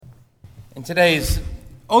And today's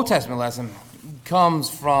Old Testament lesson comes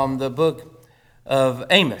from the book of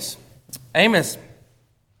Amos. Amos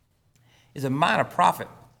is a minor prophet.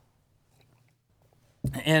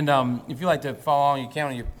 And if you like to follow along, you can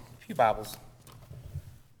on your pew Bibles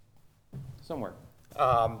somewhere.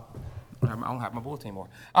 I don't have my bulletin anymore.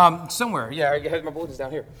 Somewhere, yeah, I have my bulletins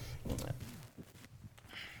down here.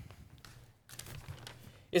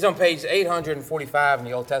 It's on page 845 in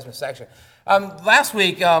the Old Testament section. Last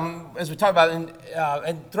week, as we talked about,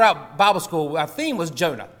 and throughout Bible school, our theme was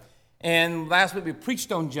Jonah. And last week we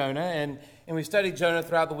preached on Jonah, and we studied Jonah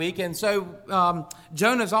throughout the week. And so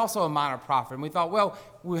Jonah is also a minor prophet. And we thought, well,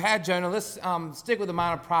 we had Jonah. Let's stick with the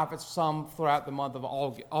minor prophets some throughout the month of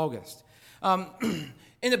August.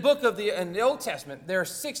 In the book of in the Old Testament, there are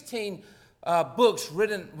 16 books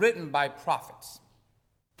written by prophets.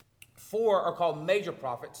 4 are called major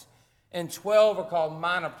prophets, and 12 are called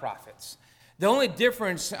minor prophets. The only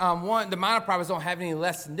difference, the minor prophets don't have any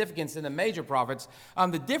less significance than the major prophets.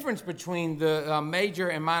 The difference between the major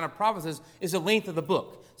and minor prophets is the length of the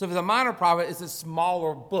book. So if it's a minor prophet, it's a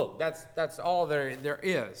smaller book. That's all there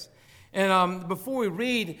is. And before we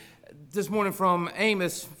read this morning from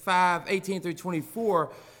Amos 5:18 through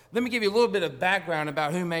 24, let me give you a little bit of background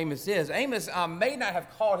about who Amos is. Amos may not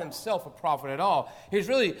have called himself a prophet at all. He's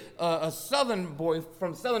really a southern boy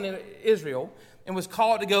from southern Israel and was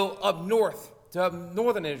called to go up north to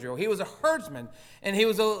northern Israel. He was a herdsman, and he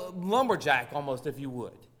was a lumberjack almost, if you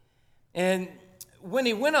would. And when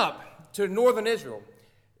he went up to northern Israel,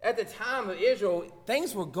 at the time of Israel,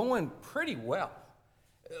 things were going pretty well.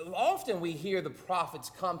 Often we hear the prophets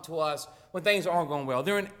come to us when things aren't going well.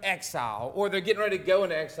 They're in exile, or they're getting ready to go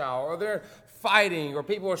into exile, or they're fighting, or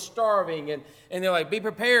people are starving, and they're like, be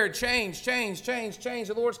prepared, change.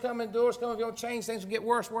 The Lord's coming. If you don't change, things will get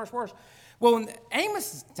worse. Well, in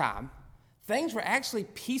Amos' time, things were actually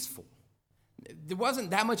peaceful. There wasn't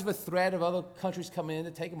that much of a threat of other countries coming in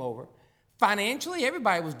to take them over. Financially,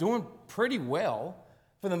 everybody was doing pretty well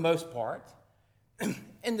for the most part.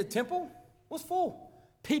 And the temple was full.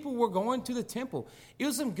 People were going to the temple. It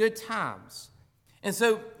was some good times. And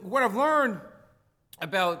so what I've learned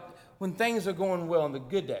about when things are going well in the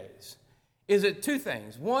good days is that 2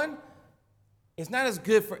 things. One, it's not as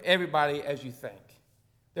good for everybody as you think.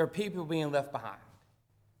 There are people being left behind.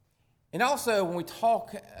 And also, when we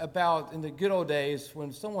talk about in the good old days,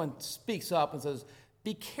 when someone speaks up and says,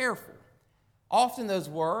 be careful, often those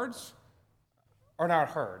words are not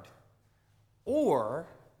heard. Or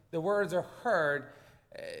the words are heard,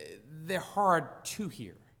 they're hard to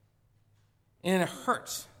hear. And it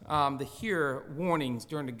hurts to hear warnings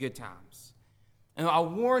during the good times. And I'll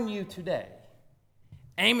warn you today,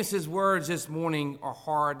 Amos's words this morning are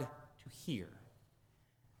hard to hear.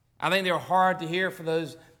 I think they're hard to hear for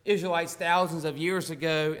those Israelites thousands of years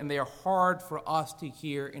ago, and they are hard for us to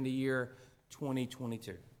hear in the year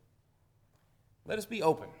 2022. Let us be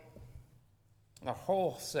open. Our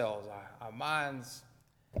whole selves, our minds,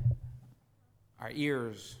 our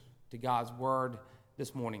ears to God's word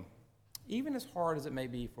this morning, even as hard as it may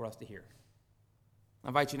be for us to hear. I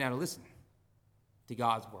invite you now to listen to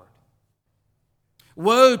God's word.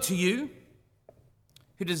 Woe to you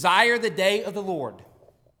who desire the day of the Lord.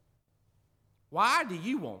 Why do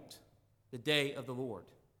you want the day of the Lord?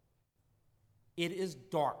 It is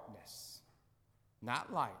darkness,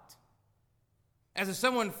 not light. As if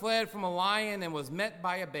someone fled from a lion and was met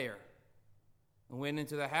by a bear, and went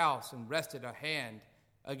into the house and rested a hand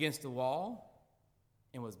against the wall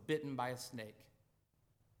and was bitten by a snake.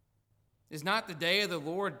 Is not the day of the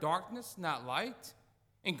Lord darkness, not light,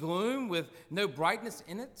 and gloom with no brightness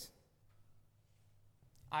in it?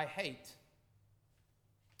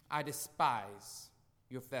 I despise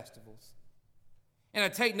your festivals, and I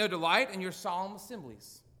take no delight in your solemn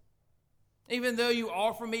assemblies. Even though you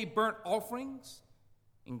offer me burnt offerings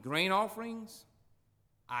and grain offerings,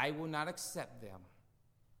 I will not accept them.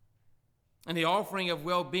 And the offering of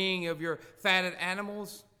well-being of your fatted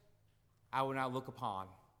animals, I will not look upon.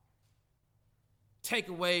 Take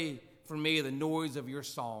away from me the noise of your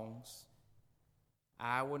songs.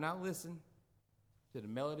 I will not listen to the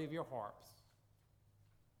melody of your harps.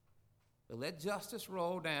 But let justice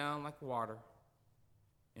roll down like water,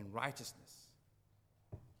 and righteousness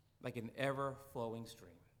like an ever-flowing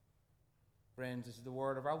stream. Friends, this is the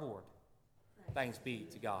word of our Lord. Thanks be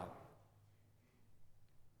to God.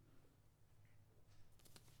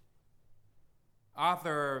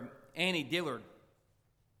 Author Annie Dillard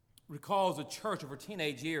recalls a church of her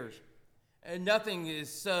teenage years. And nothing is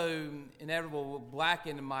so inevitable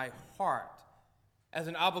blackened in my heart as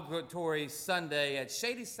an obligatory Sunday at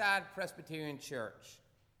Shadyside Presbyterian Church.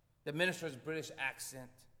 The minister's British accent,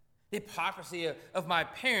 The hypocrisy of my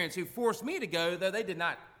parents who forced me to go, though they did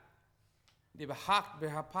not. The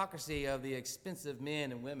hypocrisy of the expensive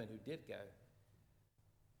men and women who did go.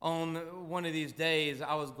 On one of these days,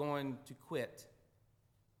 I was going to quit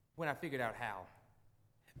when I figured out how.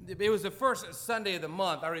 It was the first Sunday of the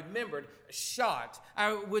month. I remembered, shocked.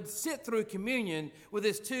 I would sit through communion with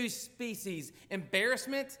its two species,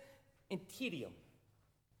 embarrassment and tedium.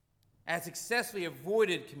 I had successfully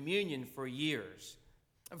avoided communion for years.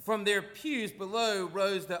 From their pews below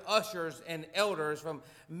rose the ushers and elders from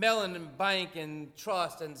Mellon and Bank and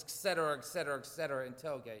Trust and et cetera, and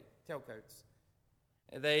tailcoats.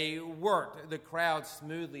 They worked the crowd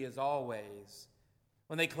smoothly as always.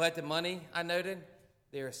 When they collected money, I noted,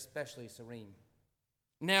 they were especially serene.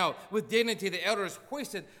 Now, with dignity, the elders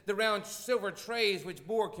hoisted the round silver trays which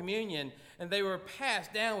bore communion, and they were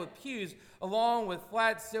passed down with pews, along with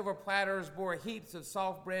flat silver platters bore heaps of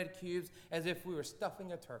soft bread cubes, as if we were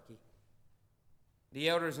stuffing a turkey. The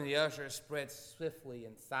elders and the ushers spread swiftly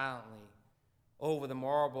and silently over the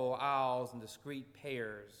marble aisles in discreet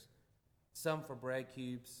pairs, some for bread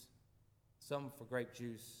cubes, some for grape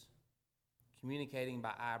juice, communicating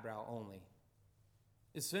by eyebrow only.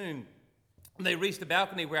 As soon they reached the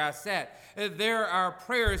balcony where I sat, there our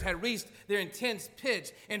prayers had reached their intense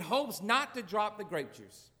pitch in hopes not to drop the grape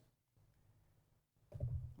juice.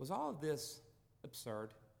 Was all of this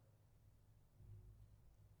absurd?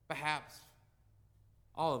 Perhaps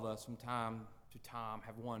all of us from time to time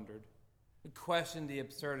have wondered, questioned the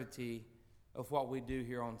absurdity of what we do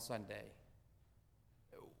here on Sunday.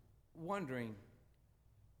 Wondering,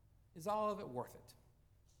 is all of it worth it?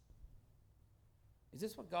 Is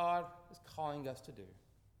this what God is calling us to do?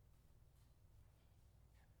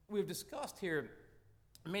 We've discussed here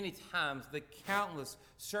many times the countless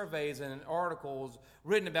surveys and articles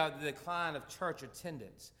written about the decline of church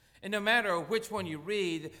attendance. And no matter which one you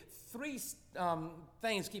read, three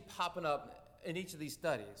things keep popping up in each of these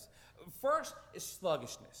studies. First is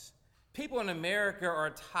sluggishness. People in America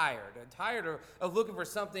are tired of looking for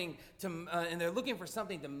something and they're looking for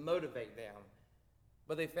something to motivate them.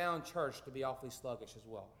 But they found church to be awfully sluggish as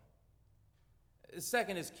well.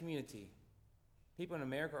 Second is community. People in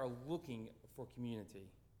America are looking for community.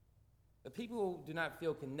 The people do not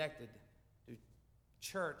feel connected to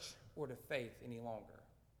church or to faith any longer.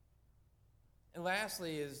 And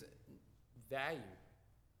lastly is value.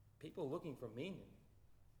 People are looking for meaning.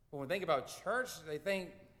 When we think about church, they think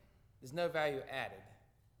there's no value added.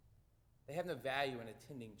 They have no value in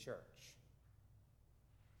attending church.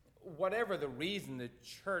 Whatever the reason the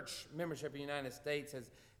church membership in the United States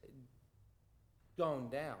has gone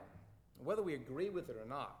down, whether we agree with it or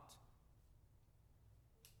not,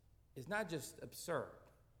 is not just absurd.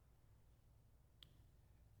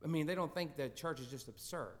 I mean, they don't think that church is just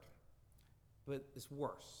absurd, but it's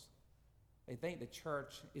worse. They think the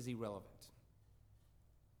church is irrelevant.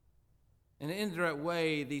 In an indirect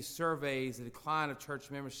way, these surveys, the decline of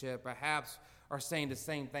church membership, perhaps are saying the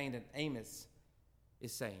same thing that Amos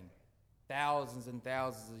is saying thousands and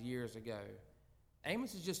thousands of years ago.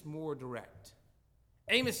 Amos is just more direct.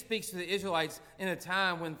 Amos speaks to the Israelites in a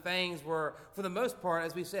time when things were, for the most part,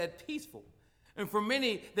 as we said, peaceful. And for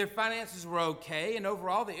many, their finances were okay, and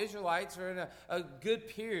overall, the Israelites are in a good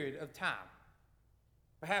period of time.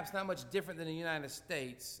 Perhaps not much different than the United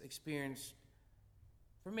States experienced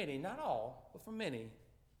for many, not all, but for many,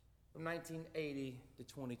 from 1980 to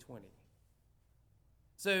 2020.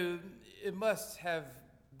 So it must have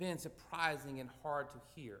been surprising and hard to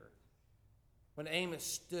hear when Amos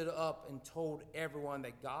stood up and told everyone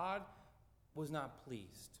that God was not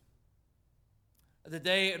pleased. The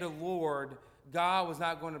day of the Lord, God was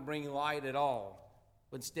not going to bring light at all,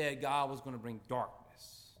 but instead God was going to bring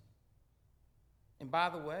darkness. And by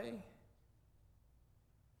the way,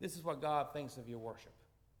 this is what God thinks of your worship.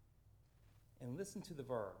 And listen to the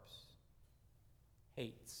verbs: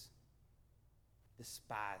 hates,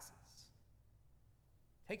 despises,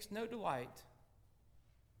 takes no delight,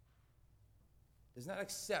 does not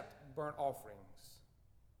accept burnt offerings,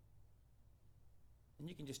 and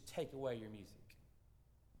you can just take away your music.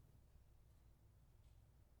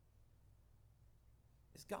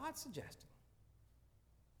 Is God suggesting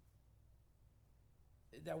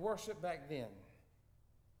that worship back then,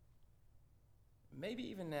 maybe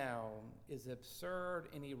even now, is absurd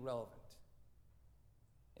and irrelevant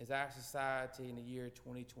as our society in the year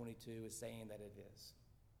 2022 is saying that it is?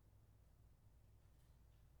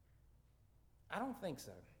 I don't think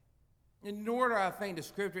so. And nor do I think the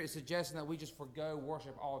scripture is suggesting that we just forgo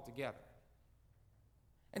worship altogether.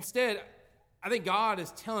 Instead, I think God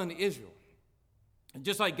is telling Israel, and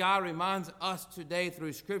just like God reminds us today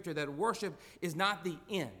through scripture, that worship is not the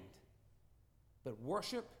end, But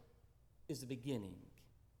worship is the beginning.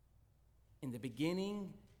 And the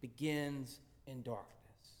beginning begins in darkness.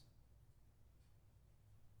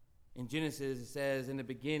 In Genesis, it says, in the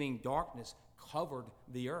beginning, darkness covered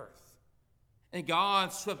the earth. And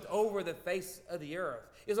God swept over the face of the earth.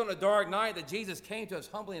 It was on a dark night that Jesus came to us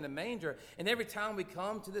humbly in a manger. And every time we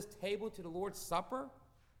come to this table, to the Lord's Supper,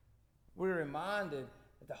 we're reminded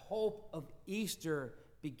that the hope of Easter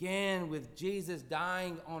began with Jesus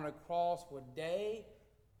dying on a cross where day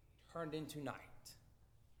turned into night.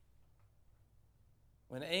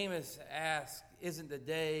 When Amos asked, isn't the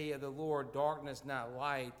day of the Lord darkness, not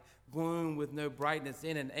light, gloom with no brightness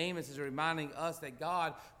in it? Amos is reminding us that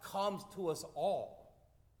God comes to us all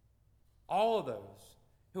of those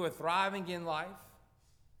who are thriving in life,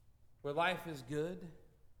 where life is good,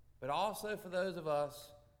 but also for those of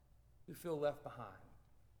us who feel left behind.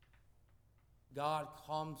 God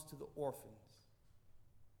comes to the orphans.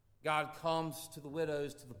 God comes to the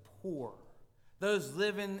widows, to the poor, those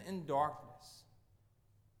living in darkness.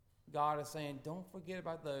 God is saying, don't forget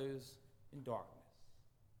about those in darkness.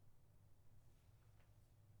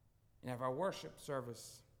 And if our worship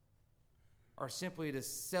service are simply to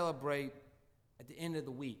celebrate at the end of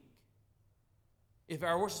the week, if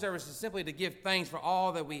our worship service is simply to give thanks for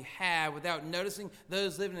all that we have without noticing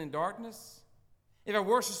those living in darkness, if our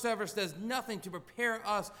worship service does nothing to prepare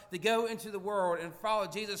us to go into the world and follow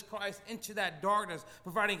Jesus Christ into that darkness,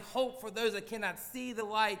 providing hope for those that cannot see the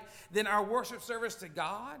light, then our worship service to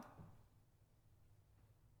God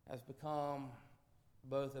has become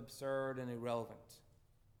both absurd and irrelevant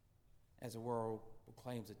as the world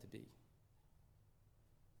proclaims it to be.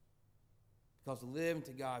 Because to live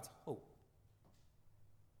into God's hope,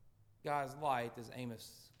 God's light, as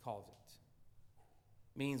Amos calls it,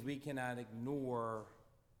 means we cannot ignore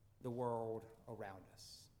the world around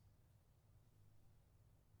us.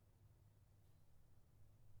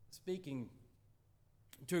 Speaking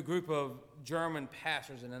to a group of German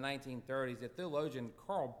pastors in the 1930s, the theologian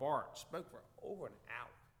Karl Barth spoke for over an hour.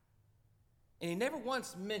 And he never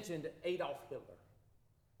once mentioned Adolf Hitler.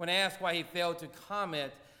 When asked why he failed to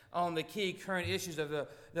comment on the key current issues of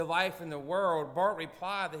the life in the world, Barrett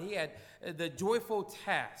replied that he had the joyful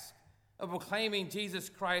task of proclaiming Jesus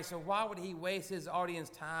Christ, so why would he waste his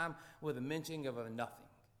audience time with a mention of a nothing?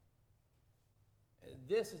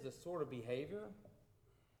 This is the sort of behavior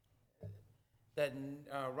that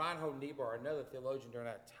Reinhold Niebuhr, another theologian during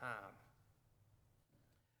that time,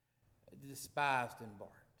 despised in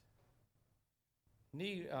Barrett.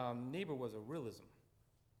 Niebuhr was a realism.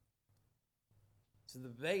 So the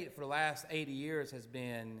debate for the last 80 years has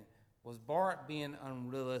been, was Barrett being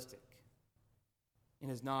unrealistic in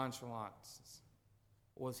his nonchalance?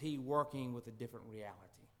 Or was he working with a different reality?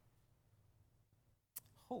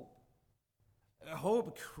 Hope.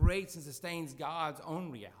 Hope creates and sustains God's own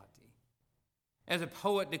reality. As a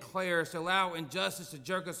poet declares, to allow injustice to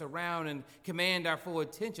jerk us around and command our full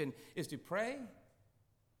attention is to pray.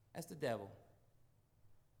 That's the devil.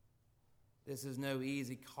 This is no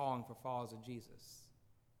easy calling for followers of Jesus.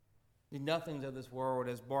 The nothings of this world,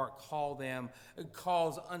 as Barrett called them,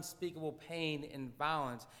 cause unspeakable pain and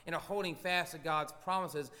violence, and are holding fast to God's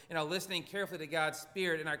promises, and are listening carefully to God's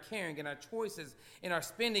Spirit, and our caring, and our choices, and our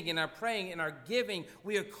spending, and our praying, and our giving.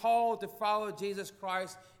 We are called to follow Jesus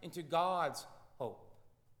Christ into God's hope.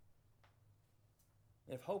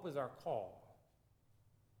 And if hope is our call,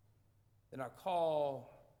 then our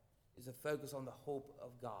call is to focus on the hope of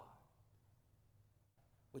God,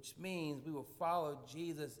 which means we will follow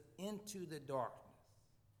Jesus into the darkness,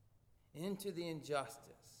 into the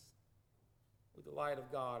injustice, with the light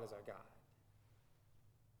of God as our guide.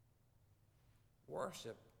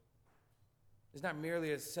 Worship is not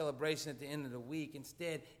merely a celebration at the end of the week.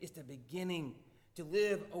 Instead, it's the beginning to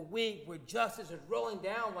live a week where justice is rolling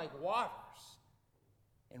down like waters,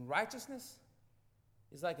 and righteousness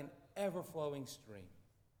is like an ever-flowing stream.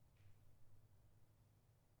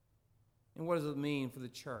 And what does it mean for the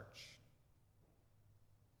church?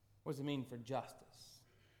 What does it mean for justice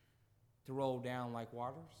to roll down like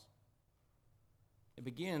waters? It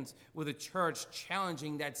begins with the church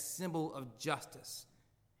challenging that symbol of justice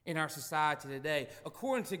in our society today.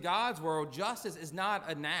 According to God's world, justice is not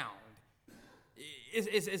a noun.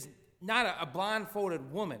 It's not a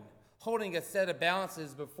blindfolded woman holding a set of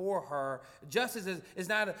balances before her. Justice is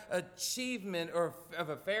not an achievement of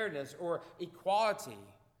a fairness or equality.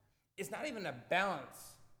 It's not even a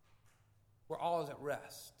balance where all is at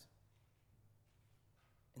rest.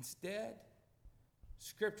 Instead,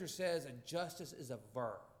 Scripture says that justice is a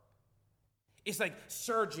verb. It's like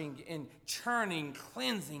surging and churning,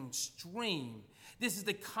 cleansing stream. This is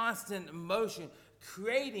the constant motion,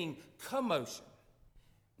 creating commotion.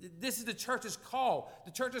 This is the church's call.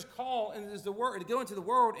 The church's call is the word to go into the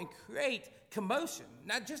world and create commotion.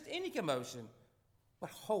 Not just any commotion, but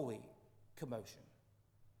holy commotion.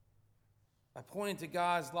 By pointing to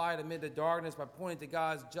God's light amid the darkness, by pointing to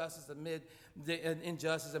God's justice amid the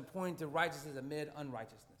injustice, and pointing to righteousness amid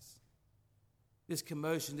unrighteousness. This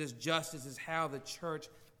commotion, this justice is how the church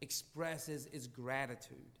expresses its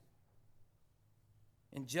gratitude.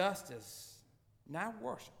 And justice, not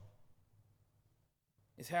worship,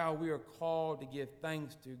 is how we are called to give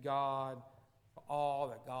thanks to God for all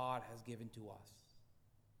that God has given to us.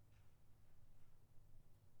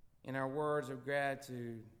 In our words of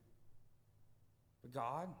gratitude, but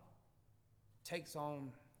God takes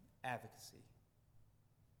on advocacy.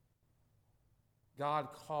 God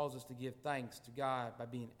calls us to give thanks to God by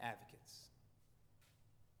being advocates.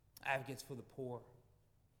 Advocates for the poor,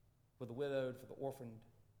 for the widowed, for the orphaned,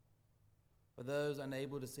 for those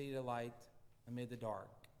unable to see the light amid the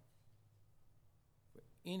dark, for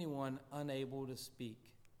anyone unable to speak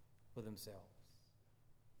for themselves.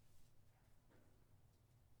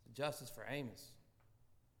 The justice for Amos,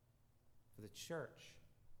 for the church,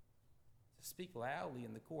 to speak loudly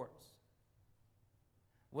in the courts.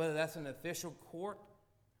 Whether that's an official court,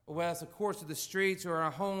 or whether that's the courts of the streets, or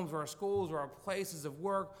our homes, or our schools, or our places of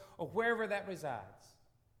work, or wherever that resides.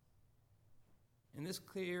 And this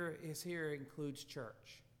here includes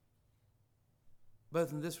church.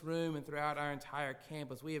 Both in this room and throughout our entire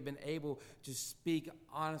campus, we have been able to speak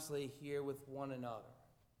honestly here with one another.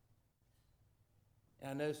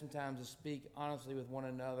 And I know sometimes to speak honestly with one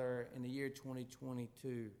another in the year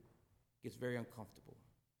 2022 gets very uncomfortable.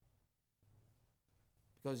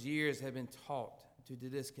 Because years have been taught to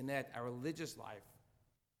disconnect our religious life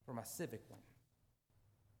from our civic one.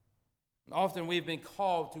 And often we've been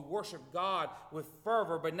called to worship God with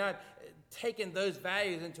fervor, but not taking those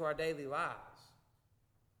values into our daily lives.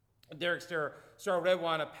 Derek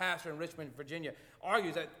Redwine, a pastor in Richmond, Virginia,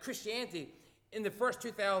 argues that Christianity in the first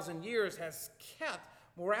 2,000 years has kept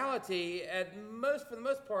morality for the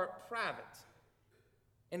most part, private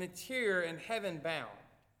and interior and heaven-bound,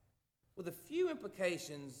 with a few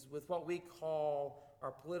implications with what we call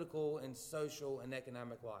our political and social and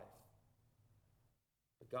economic life.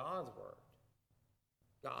 But God's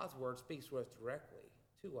word speaks to us directly,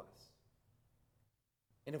 to us.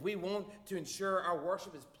 And if we want to ensure our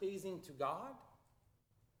worship is pleasing to God,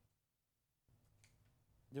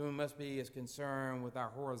 then we must be as concerned with our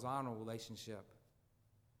horizontal relationship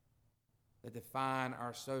that define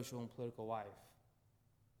our social and political life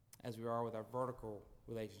as we are with our vertical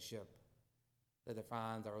relationship that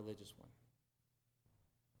defines our religious one.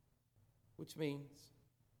 Which means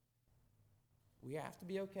we have to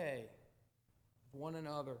be okay with one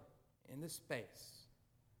another in this space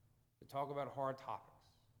to talk about hard topics,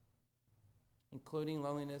 including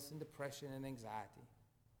loneliness and depression and anxiety,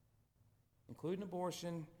 including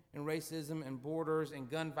abortion and racism and borders and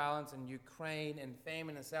gun violence and Ukraine and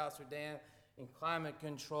famine in South Sudan and climate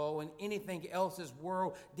control and anything else this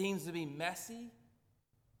world deems to be messy.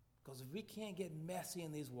 Because if we can't get messy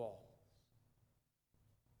in these walls,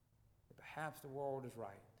 then perhaps the world is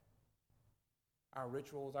right. Our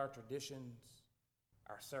rituals, our traditions,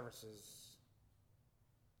 our services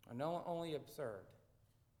are not only absurd,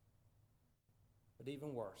 but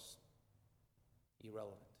even worse,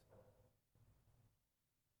 irrelevant.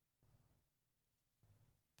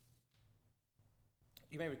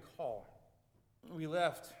 You may recall, we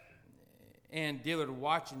left Ann Dillard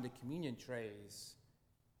watching the communion trays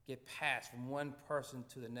get passed from one person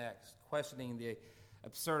to the next, questioning the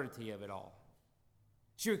absurdity of it all.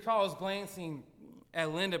 She recalls glancing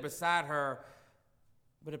at Linda beside her,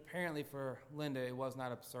 but apparently for Linda it was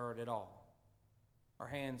not absurd at all. Her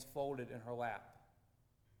hands folded in her lap.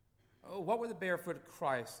 Oh, what would the barefoot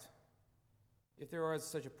Christ, if there was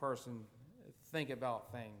such a person, think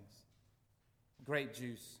about things? Grape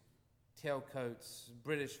juice, tailcoats,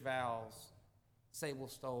 British vows, sable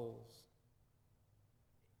stoles.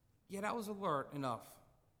 Yet I was alert enough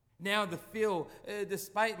now to feel,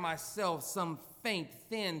 despite myself, some faint,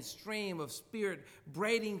 thin stream of spirit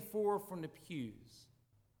braiding forth from the pews.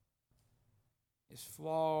 Its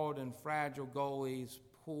flawed and fragile goalies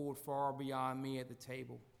pulled far beyond me at the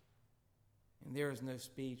table, and there is no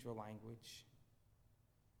speech or language.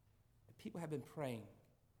 The people have been praying.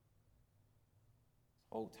 This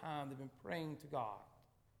whole time they've been praying to God.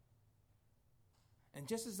 And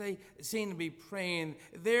just as they seemed to be praying,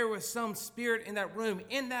 there was some spirit in that room,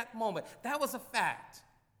 in that moment. That was a fact.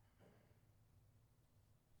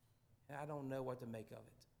 And I don't know what to make of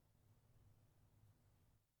it.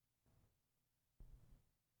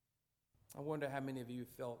 I wonder how many of you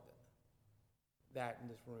felt that in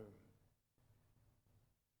this room.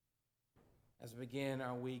 As we begin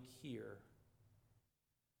our week here,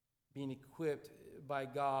 being equipped by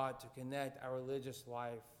God to connect our religious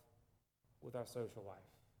life with our social life.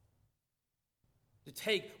 To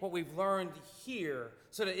take what we've learned here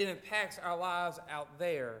so that it impacts our lives out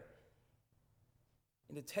there.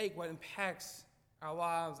 And to take what impacts our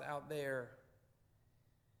lives out there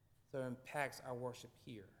so it impacts our worship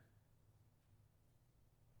here.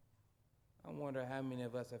 I wonder how many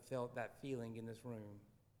of us have felt that feeling in this room.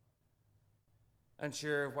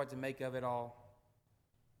 Unsure of what to make of it all.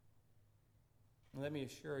 And let me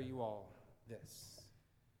assure you all this.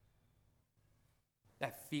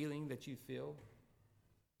 That feeling that you feel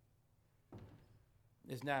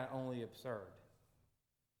is not only absurd,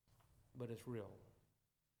 but it's real.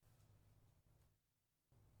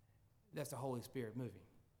 That's the Holy Spirit moving.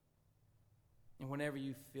 And whenever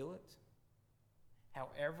you feel it,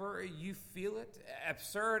 however you feel it,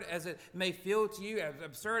 absurd as it may feel to you, as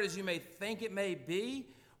absurd as you may think it may be,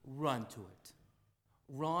 run to it.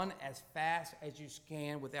 Run as fast as you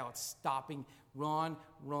can without stopping. Run,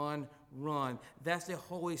 run, run. That's the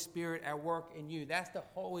Holy Spirit at work in you. That's the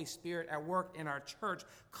Holy Spirit at work in our church,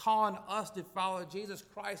 calling us to follow Jesus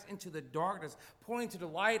Christ into the darkness, pointing to the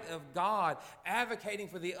light of God, advocating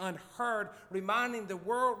for the unheard, reminding the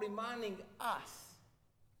world, reminding us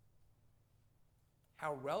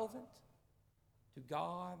how relevant to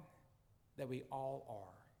God that we all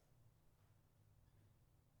are.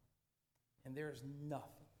 And there is nothing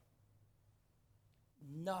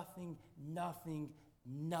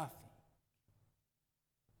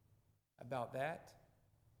about that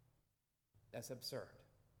that's absurd.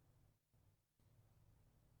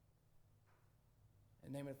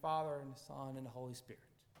 In the name of the Father, and the Son, and the Holy Spirit.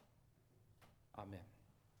 Amen.